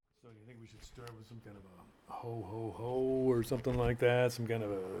we should start with some kind of a ho ho ho or something like that. Some kind of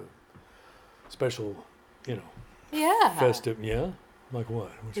a special, festive. Yeah, like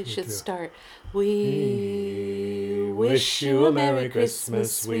what? We should start. We wish you a Merry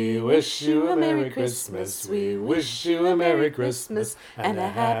Christmas. We wish you a Merry Christmas. We wish you a Merry Christmas and a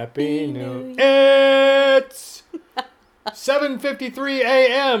Happy New Year. It's 7:53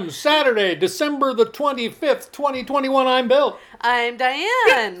 a.m. Saturday, December the 25th, 2021. I'm Bill. I'm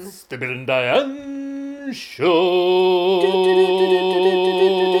Diane. It's the Bill and Diane Show.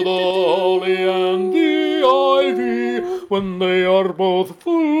 The holly and the ivy, when they are both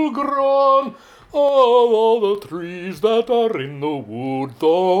full grown, all the trees that are in the wood,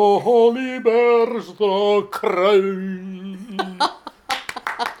 the holly bears the crown.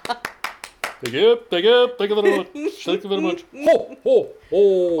 Thank you very much. Thank you very much. Ho, ho,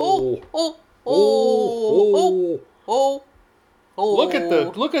 ho. Oh.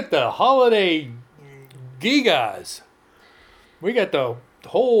 Look at the holiday gigas. We got the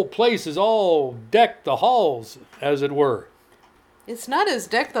whole place is all decked the halls, as it were. It's not as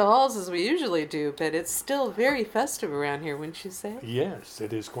decked the halls as we usually do, but it's still very festive around here, wouldn't you say? Yes,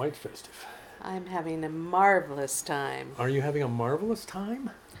 it is quite festive. I'm having a marvelous time. Are you having a marvelous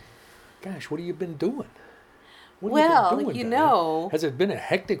time? Gosh, what have you been doing? Has it been a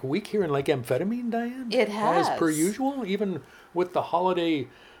hectic week here in Lake Amphetamine, Diane? It has. As per usual, even with the holiday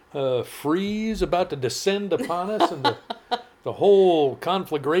freeze about to descend upon us and the whole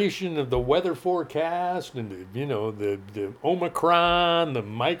conflagration of the weather forecast and the Omicron, the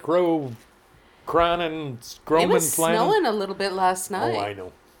micro cronin, It was snowing a little bit last night. Oh, I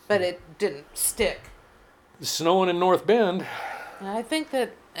know. But it didn't stick. Snowing in North Bend. I think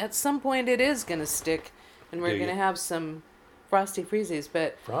that at some point it is going to stick, and we're going to have some frosty freezies.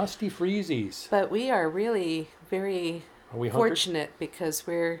 Frosty freezies. But we are really very fortunate because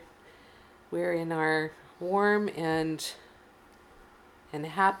we're in our warm and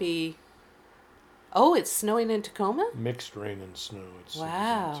happy. Oh, it's snowing in Tacoma? Mixed rain and snow. It's in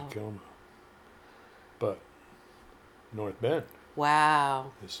Tacoma. But North Bend.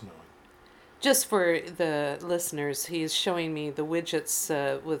 Wow. Is snowing. Just for the listeners, he's showing me the widgets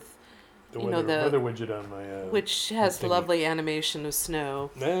with the weather widget on my which has the lovely animation of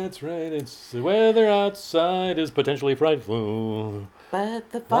snow. That's right. It's the weather outside is potentially frightful, but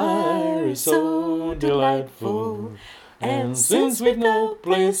the fire is so delightful. And since we've no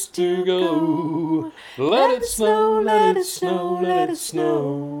place to go, let it snow, let it snow, let it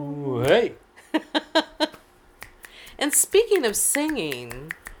snow. Hey. And speaking of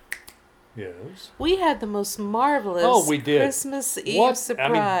singing. Yes. We had the most marvelous Christmas Eve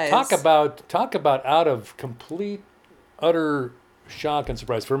surprise. I mean, talk about out of complete, utter shock and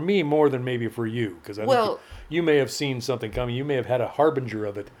surprise. For me, more than maybe for you, because I think you may have seen something coming. You may have had a harbinger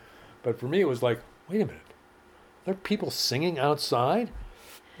of it, but for me, it was like, wait a minute, there are people singing outside,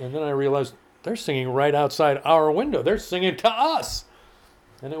 and then I realized they're singing right outside our window. They're singing to us,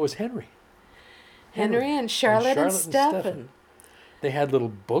 and it was Henry and Charlotte and Stephen. They had little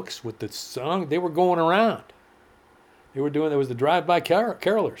books with the song. They were going around. There was the drive-by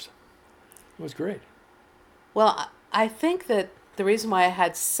carolers. It was great. Well, I think that the reason why I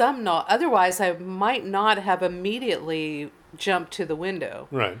had some otherwise I might not have immediately jumped to the window.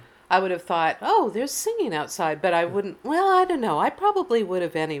 Right. I would have thought, oh, there's singing outside, but I wouldn't. Well, I don't know. I probably would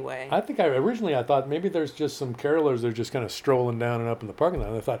have anyway. I think originally I thought maybe there's just some carolers that are just kind of strolling down and up in the parking lot.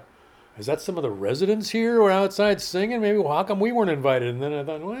 And I thought, is that some of the residents here who are outside singing? Maybe, how come we weren't invited? And then I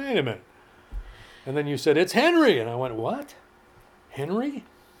thought, wait a minute. And then you said, it's Henry. And I went, what? Henry?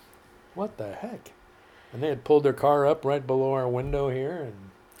 What the heck? And they had pulled their car up right below our window here.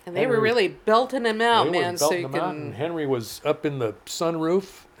 And they were really belting him out, man. So you can. And Henry was up in the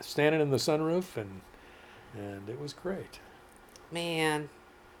sunroof, standing in the sunroof, and it was great. Man.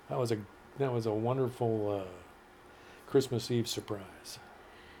 That was a wonderful Christmas Eve surprise.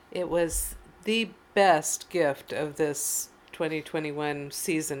 It was the best gift of this 2021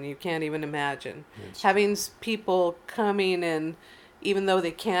 season. You can't even imagine. Having people coming and even though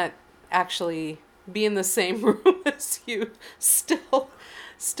they can't actually be in the same room as you,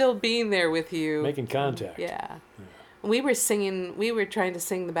 still being there with you. Making contact. Yeah. We were trying to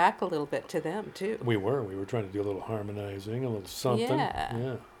sing the back a little bit to them, too. We were trying to do a little harmonizing, a little something.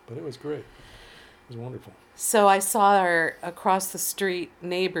 Yeah. But it was great. It was wonderful. So I saw our across the street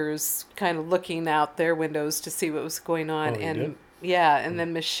neighbors kind of looking out their windows to see what was going on. Oh, you did? Yeah, and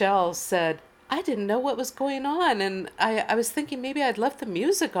then Michelle said, I didn't know what was going on. And I was thinking maybe I'd left the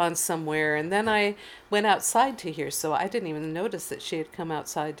music on somewhere. And then I went outside to hear. So I didn't even notice that she had come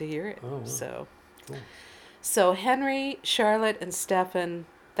outside to hear it. Oh, wow. So cool. So Henry, Charlotte, and Stephen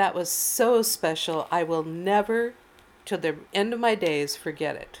That was so special. I will never, to the end of my days,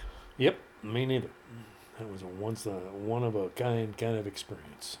 forget it. Yep, me neither. That was a one of a kind of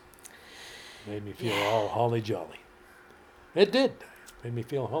experience. Made me feel all holly jolly. It did. Made me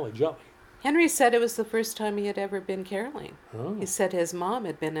feel holly jolly. Henry said it was the first time he had ever been caroling. Oh. He said his mom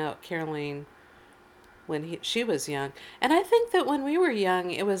had been out caroling when she was young. And I think that when we were young,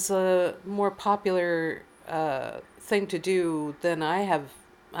 it was a more popular thing to do than I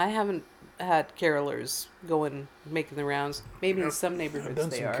haven't had carolers making the rounds. Maybe in some neighborhoods I've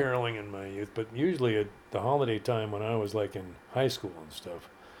done some caroling in my youth, but usually at the holiday time when I was like in high school and stuff,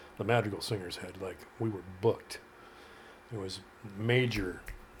 the Madrigal Singers we were booked. It was major.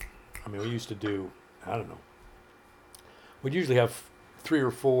 I mean, we used to do, I don't know. We'd usually have 3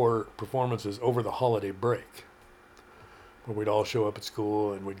 or 4 performances over the holiday break, where we'd all show up at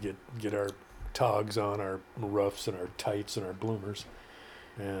school and we'd get our togs on, our ruffs and our tights and our bloomers,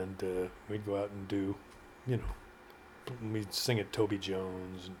 and we'd go out and do, we'd sing at Toby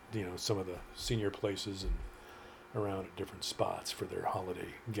Jones, some of the senior places and around at different spots for their holiday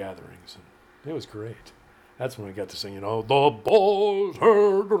gatherings, and it was great. That's when we got to sing, the boys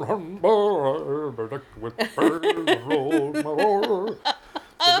heard with birds rolled my roar.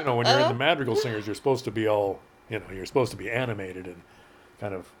 So, when you're in the Madrigal Singers, you're supposed to be all, you're supposed to be animated and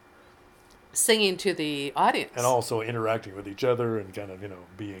kind of singing to the audience. And also interacting with each other and kind of,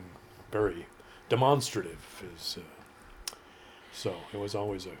 being very demonstrative. So it was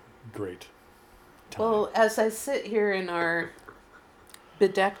always a great time. Well, as I sit here in our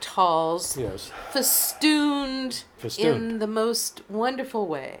bedecked halls, yes, festooned in the most wonderful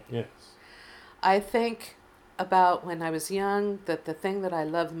way. Yes. I think about when I was young that the thing that I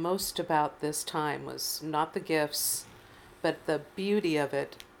loved most about this time was not the gifts, but the beauty of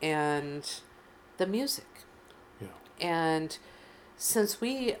it and the music. Yeah. And since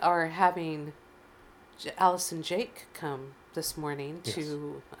we are having Alice and Jake come this morning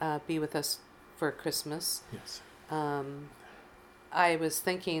to be with us for Christmas, yes. I was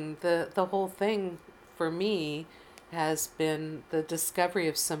thinking the whole thing for me has been the discovery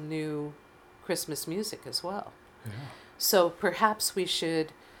of some new Christmas music as well. Yeah. So perhaps we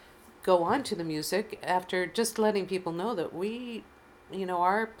should go on to the music after just letting people know that we,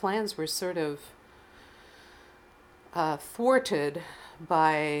 our plans were sort of thwarted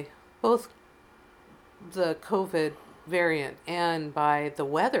by both the COVID variant and by the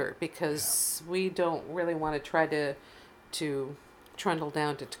weather, because we don't really want to try to trundle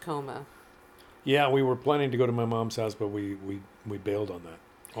down to Tacoma. Yeah, we were planning to go to my mom's house, but we bailed on that.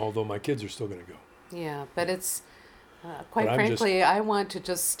 Although my kids are still going to go. Yeah, but it's quite frankly, I want to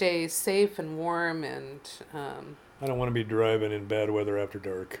just stay safe and warm, and I don't want to be driving in bad weather after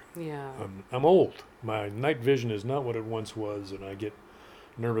dark. Yeah. I'm old. My night vision is not what it once was, and I get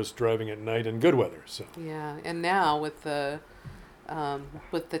nervous driving at night in good weather. So. Yeah, and now with the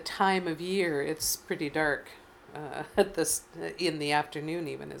time of year, it's pretty dark. In the afternoon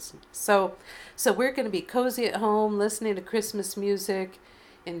even is so we're going to be cozy at home, listening to Christmas music,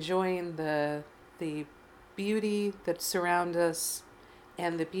 enjoying the beauty that surrounds us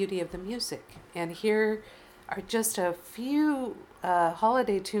and the beauty of the music. And here are just a few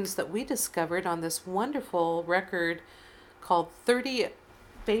holiday tunes that we discovered on this wonderful record called 30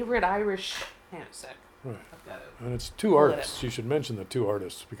 Favorite Irish. Hang on a sec. Right. And it's 2 artists. You should mention the 2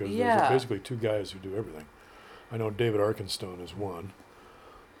 artists, because there's basically 2 guys who do everything. I know David Arkenstone is one.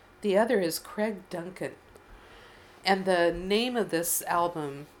 The other is Craig Duncan. And the name of this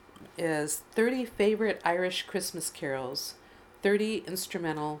album is 30 Favorite Irish Christmas Carols, 30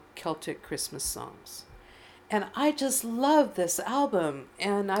 Instrumental Celtic Christmas Songs. And I just love this album.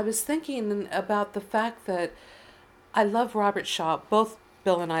 And I was thinking about the fact that I love Robert Shaw. Both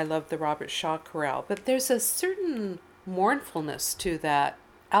Bill and I love the Robert Shaw chorale. But there's a certain mournfulness to that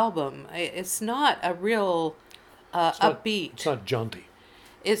album. It's not a real... upbeat. It's not jaunty.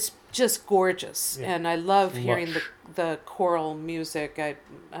 It's just gorgeous, and I love hearing the choral music.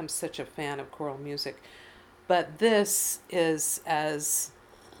 I'm such a fan of choral music, but this is as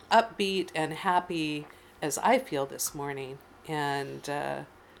upbeat and happy as I feel this morning, and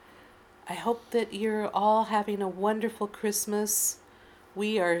I hope that you're all having a wonderful Christmas.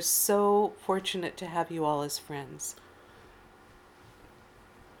 We are so fortunate to have you all as friends.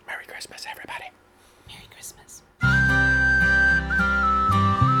 Merry Christmas, everybody.